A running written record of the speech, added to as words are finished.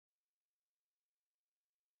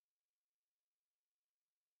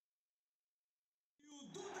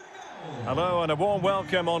Hello and a warm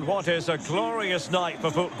welcome on what is a glorious night for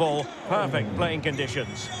football. Perfect playing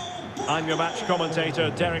conditions. I'm your match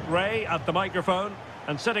commentator Derek Ray at the microphone.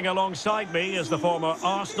 And sitting alongside me is the former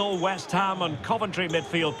Arsenal, West Ham and Coventry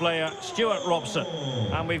midfield player Stuart Robson.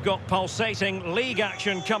 And we've got pulsating league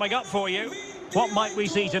action coming up for you. What might we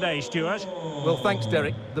see today, Stuart? Well, thanks,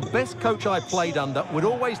 Derek. The best coach I played under would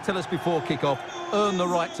always tell us before kick-off, earn the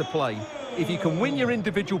right to play. If you can win your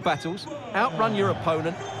individual battles, outrun your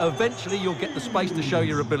opponent, eventually you'll get the space to show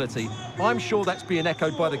your ability. I'm sure that's being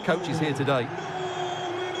echoed by the coaches here today.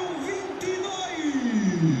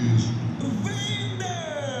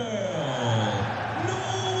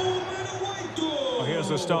 Well, here's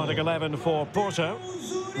the starting 11 for Porto.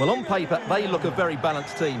 Well, on paper, they look a very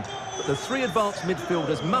balanced team. But the three advanced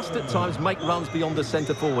midfielders must at times make runs beyond the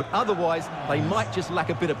centre-forward. Otherwise, they might just lack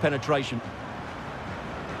a bit of penetration.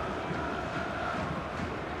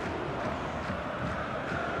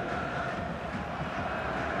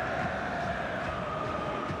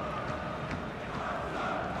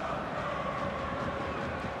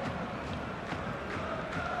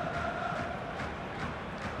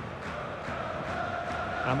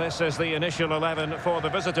 And this is the initial 11 for the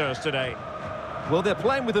visitors today. Well, they're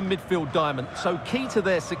playing with a midfield diamond, so key to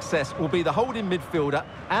their success will be the holding midfielder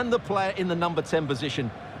and the player in the number 10 position.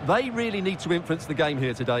 They really need to influence the game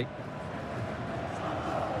here today.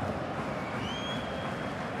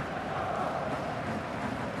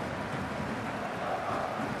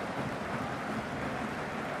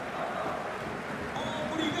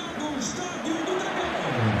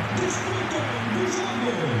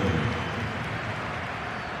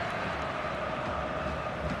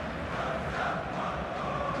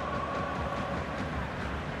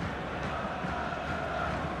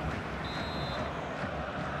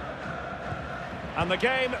 And the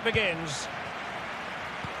game begins.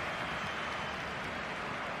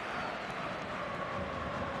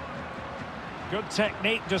 Good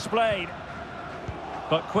technique displayed,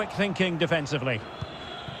 but quick thinking defensively.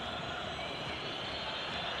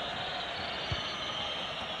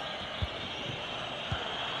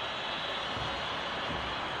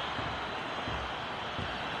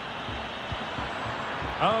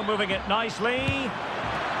 Oh, moving it nicely.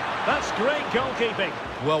 That's great goalkeeping.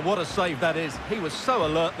 Well, what a save that is. He was so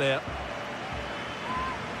alert there.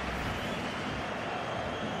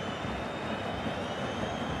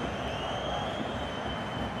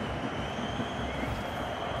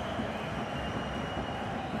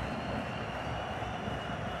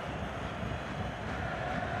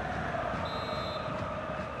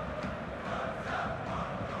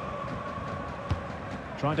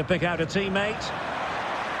 Trying to pick out a teammate.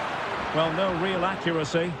 Well, no real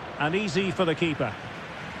accuracy, and easy for the keeper.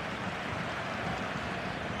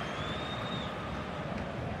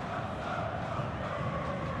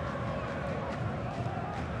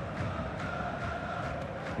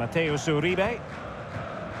 Mateus Uribe.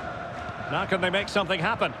 Now can they make something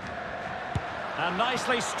happen? And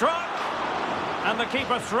nicely struck. And the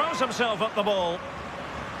keeper throws himself at the ball.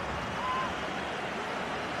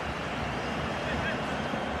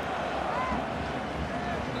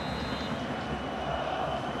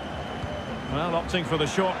 Well, opting for the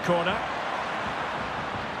short corner.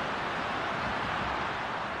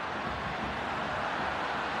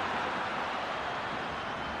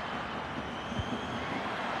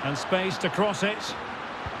 And space to cross it.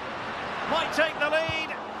 Might take the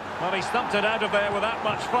lead. Well, he stumped it out of there without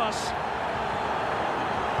much fuss.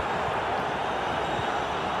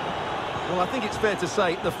 Well, I think it's fair to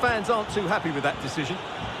say the fans aren't too happy with that decision.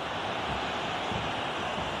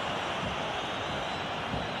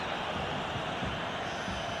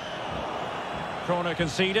 Corner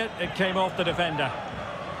conceded, it came off the defender.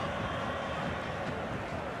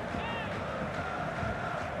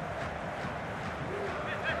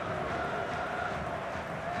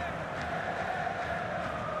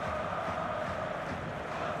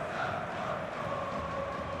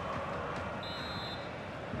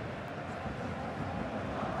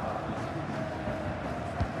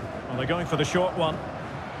 Well, they're going for the short one.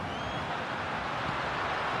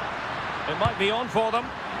 It might be on for them.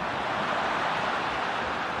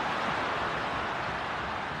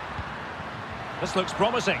 This looks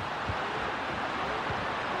promising.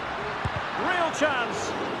 Real chance.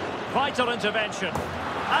 Vital intervention.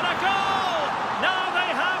 And a goal! Now they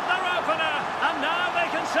have their opener, and now they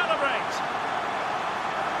can celebrate.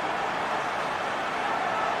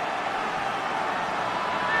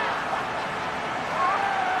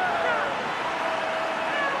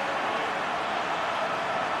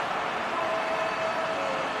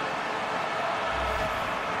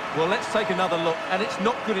 Well, let's take another look, and it's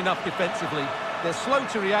not good enough defensively. They're slow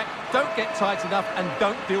to react, don't get tight enough, and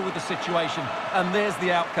don't deal with the situation. And there's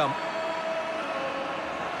the outcome.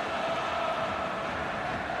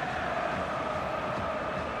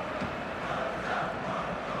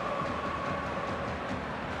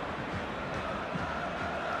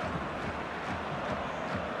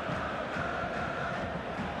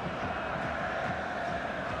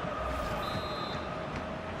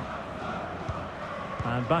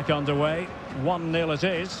 And back underway, 1-0 it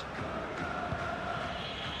is.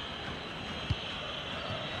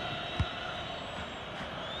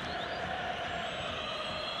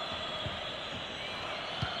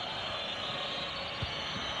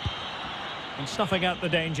 And snuffing out the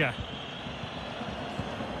danger.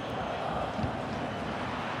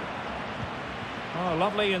 Oh,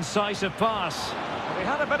 lovely incisive pass. But he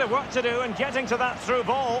had a bit of work to do in getting to that through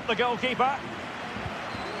ball, the goalkeeper.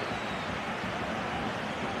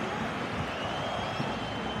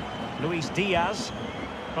 Luis Diaz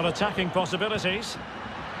on attacking possibilities.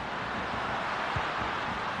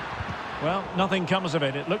 Well, nothing comes of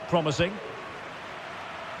it. It looked promising.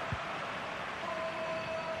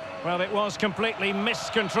 Well, it was completely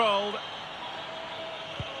miscontrolled.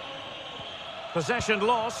 Possession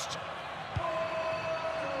lost.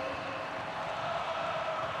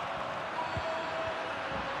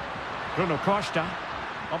 Bruno Costa.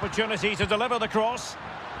 Opportunity to deliver the cross.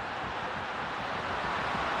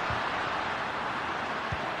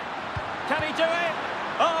 Can he do it?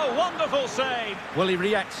 Oh, wonderful save. Well, he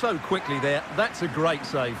reacts so quickly there. That's a great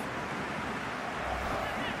save.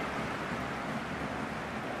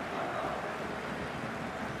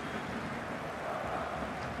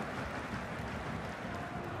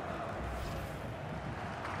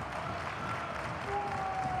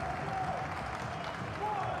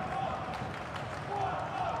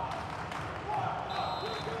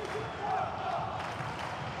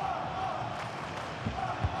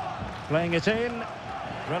 Playing it in.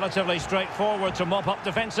 Relatively straightforward to mop up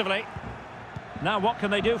defensively. Now what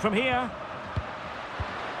can they do from here?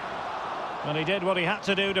 Well, he did what he had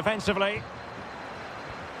to do defensively.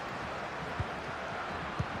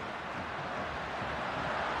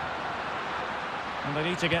 And they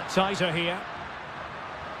need to get tighter here.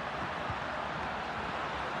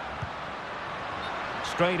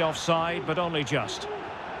 Straight offside, but only just.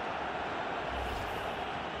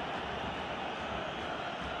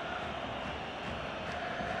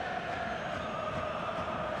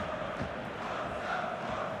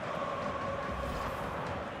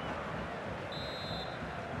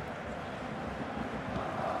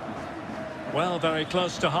 Well, very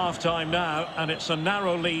close to half-time now, and it's a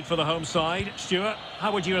narrow lead for the home side. Stuart,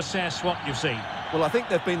 how would you assess what you've seen? Well, I think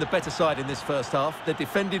they've been the better side in this first half. They've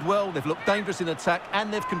defended well, they've looked dangerous in attack,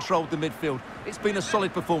 and they've controlled the midfield. It's been a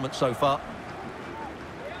solid performance so far.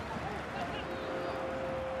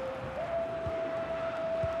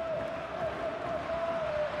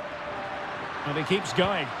 And he keeps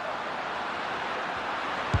going.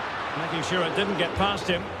 Making sure it didn't get past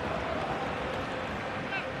him.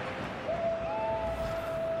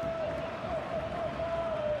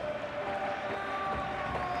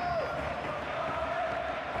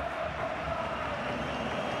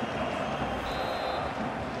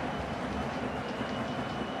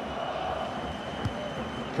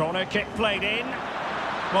 Corner kick played in.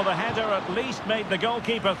 Well, the header at least made the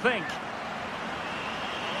goalkeeper think.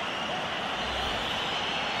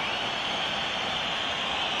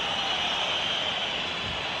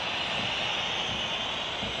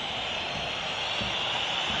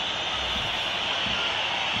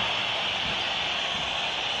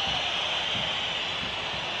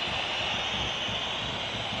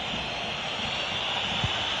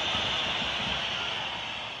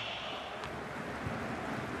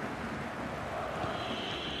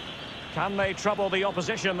 Can they trouble the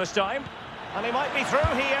opposition this time? And he might be through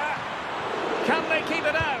here. Can they keep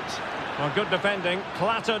it out? Well, good defending,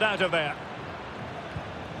 clattered out of there.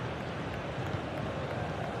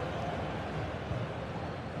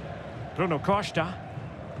 Bruno Costa.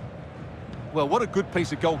 Well, what a good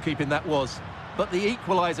piece of goalkeeping that was. But the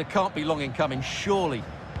equaliser can't be long in coming, surely.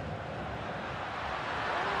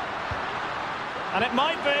 And it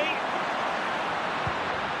might be.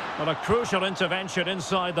 Well, a crucial intervention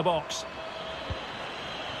inside the box.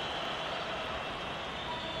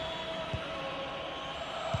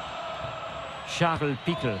 Charles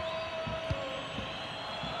Piquel.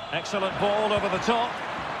 Excellent ball over the top.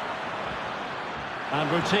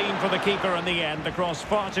 And routine for the keeper in the end. The cross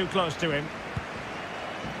far too close to him.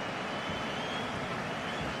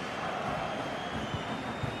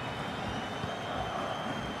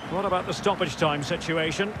 What about the stoppage time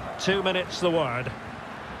situation? 2 minutes the word.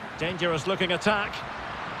 Dangerous looking attack.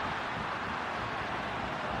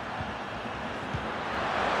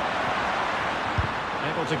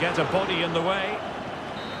 Able to get a body in the way.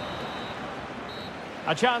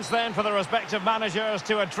 A chance then for the respective managers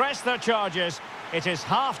to address their charges. It is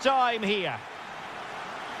half-time here.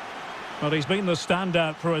 Well, he's been the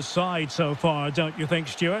standout for his side so far, don't you think,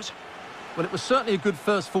 Stuart? Well, it was certainly a good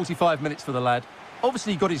first 45 minutes for the lad.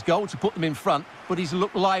 Obviously, he got his goal to put them in front, but he's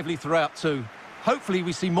looked lively throughout too. Hopefully,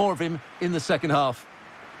 we see more of him in the second half.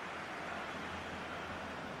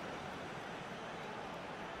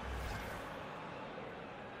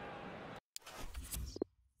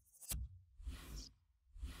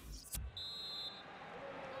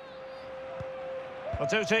 The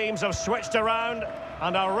two teams have switched around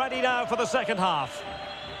and are ready now for the second half.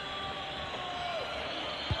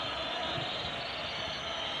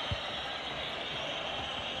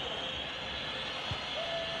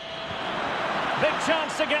 Big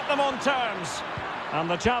chance to get them on terms. And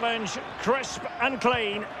the challenge, crisp and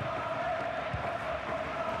clean.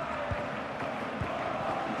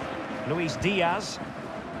 Luis Diaz.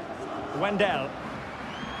 Wendell.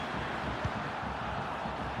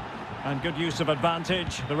 And good use of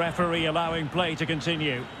advantage, the referee allowing play to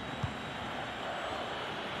continue.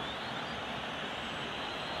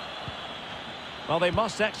 Well, they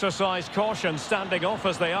must exercise caution standing off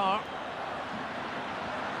as they are.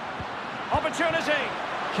 Opportunity!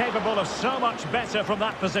 Capable of so much better from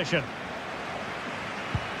that position.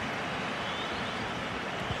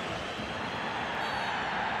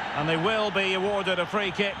 And they will be awarded a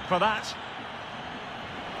free kick for that.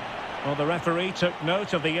 Well, the referee took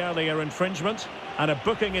note of the earlier infringement, and a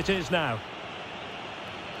booking it is now.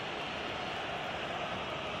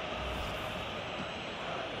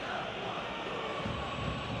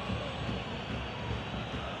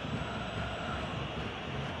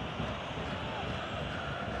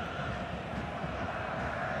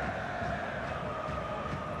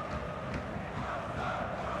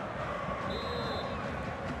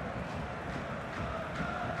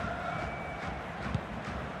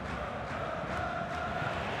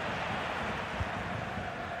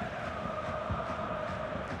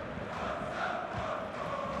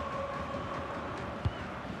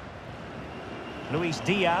 Luis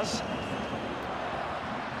Diaz.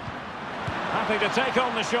 Happy to take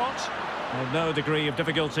on the shot. Well, no degree of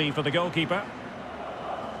difficulty for the goalkeeper.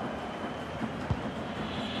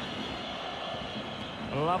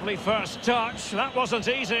 Lovely first touch. That wasn't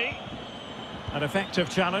easy. An effective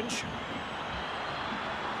challenge.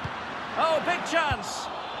 Oh, big chance.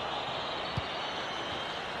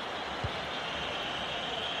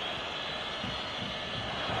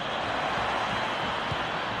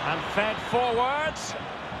 And fed forwards.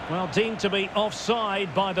 Well, deemed to be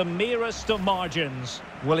offside by the merest of margins.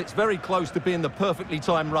 Well, it's very close to being the perfectly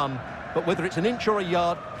timed run, but whether it's an inch or a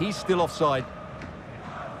yard, he's still offside.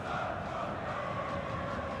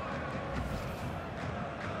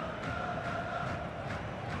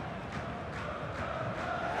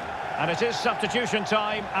 And it is substitution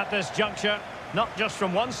time at this juncture, not just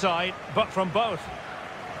from one side, but from both.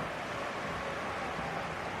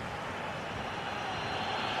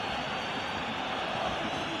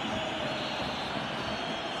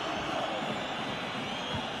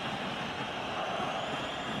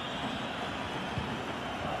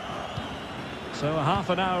 So half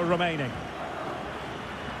an hour remaining.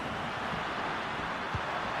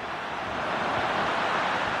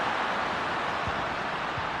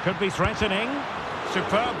 Could be threatening.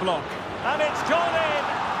 Superb block. And it's gone in.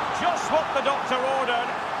 Just what the doctor ordered.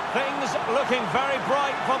 Things looking very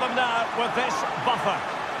bright for them now with this buffer.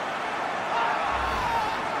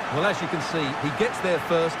 Well, as you can see, he gets there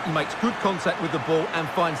first, he makes good contact with the ball and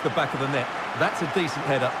finds the back of the net. That's a decent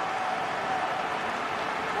header.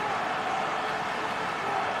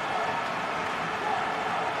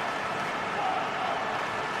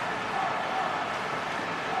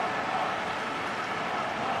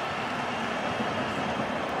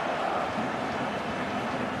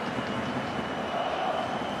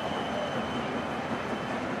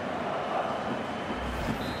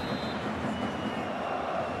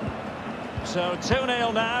 So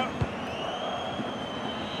 2-0 now.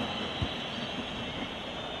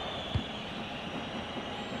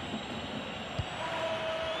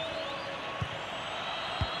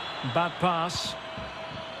 Bad pass.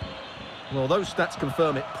 Well, those stats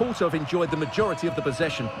confirm it. Porto have enjoyed the majority of the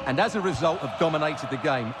possession and as a result have dominated the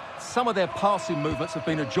game. Some of their passing movements have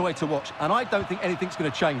been a joy to watch and I don't think anything's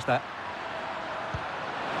going to change that.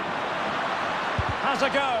 Has a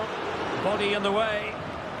go. Body in the way.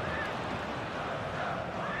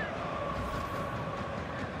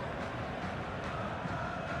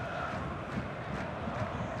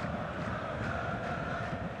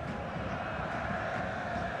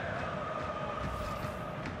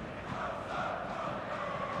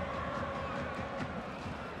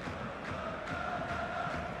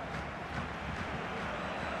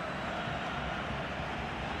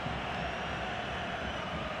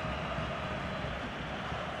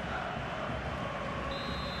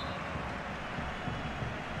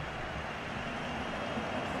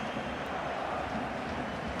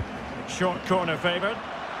 short corner favoured.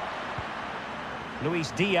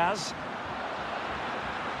 Luis Diaz.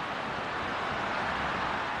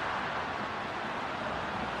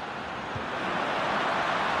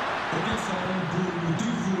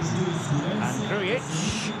 And Riccieli.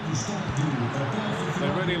 They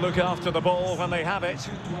really look after the ball when they have it.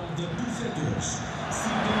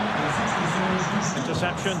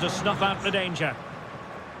 Interception to snuff out the danger.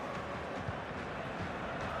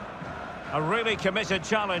 A really committed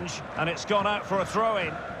challenge, and it's gone out for a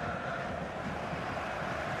throw-in.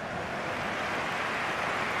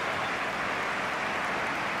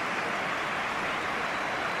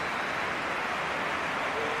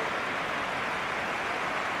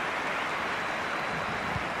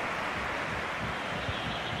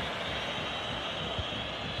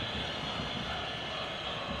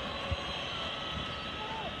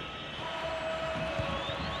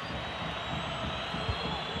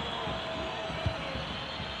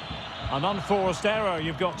 An unforced error,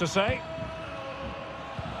 you've got to say.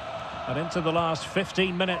 And into the last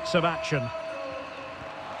 15 minutes of action.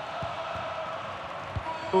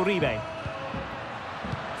 Uribe.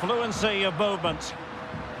 Fluency of movement.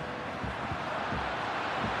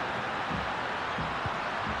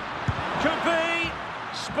 Could be.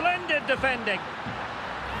 Splendid defending.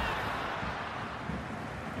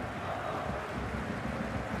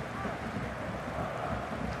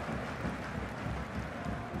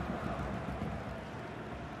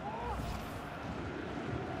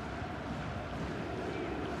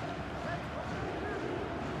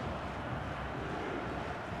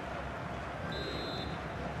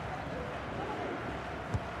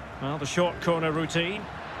 Well, the short corner routine.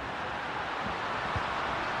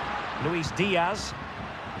 Luis Diaz.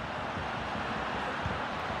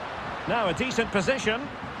 Now a decent position.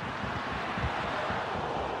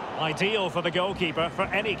 Ideal for the goalkeeper, for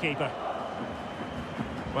any keeper.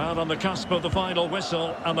 Well, on the cusp of the final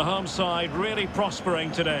whistle, and the home side really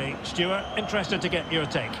prospering today. Stuart, interested to get your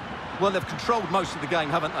take. Well, they've controlled most of the game,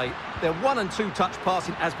 haven't they? Their 1- and 2-touch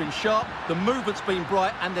passing has been sharp, the movement's been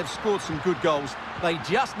bright, and they've scored some good goals. They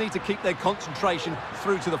just need to keep their concentration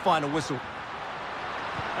through to the final whistle.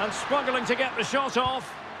 And struggling to get the shot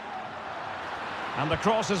off. And the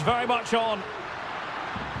cross is very much on.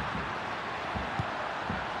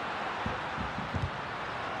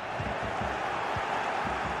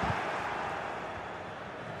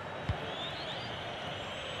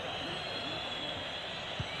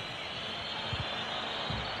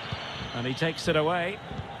 And he takes it away.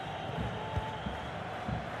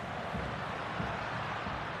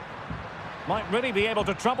 Might really be able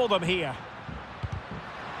to trouble them here.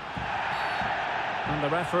 And the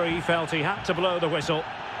referee felt he had to blow the whistle.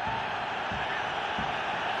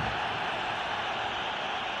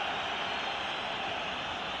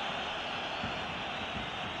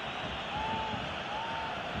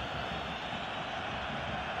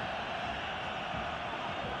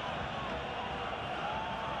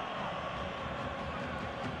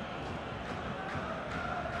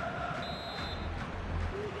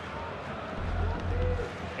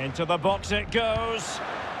 Into the box it goes.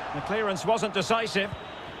 The clearance wasn't decisive.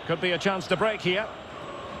 Could be a chance to break here.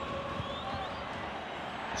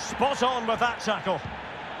 Spot on with that tackle.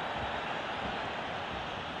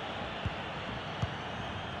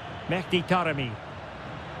 Mehdi Taremi.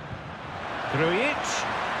 Grujic.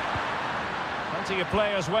 Plenty of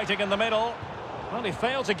players waiting in the middle. Well, he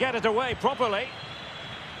failed to get it away properly.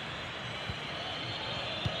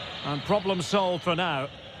 And problem solved for now.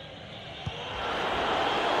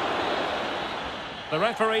 The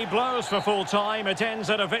referee blows for full time. It ends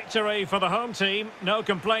at a victory for the home team. No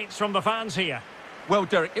complaints from the fans here. Well,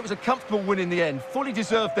 Derek, it was a comfortable win in the end. Fully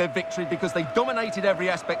deserved their victory because they dominated every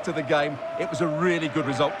aspect of the game. It was a really good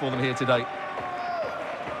result for them here today.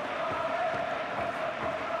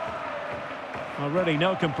 Well, really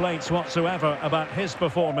no complaints whatsoever about his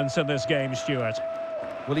performance in this game, Stuart.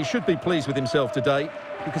 Well, he should be pleased with himself today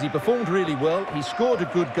because he performed really well, he scored a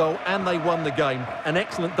good goal and they won the game. An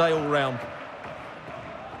excellent day all round.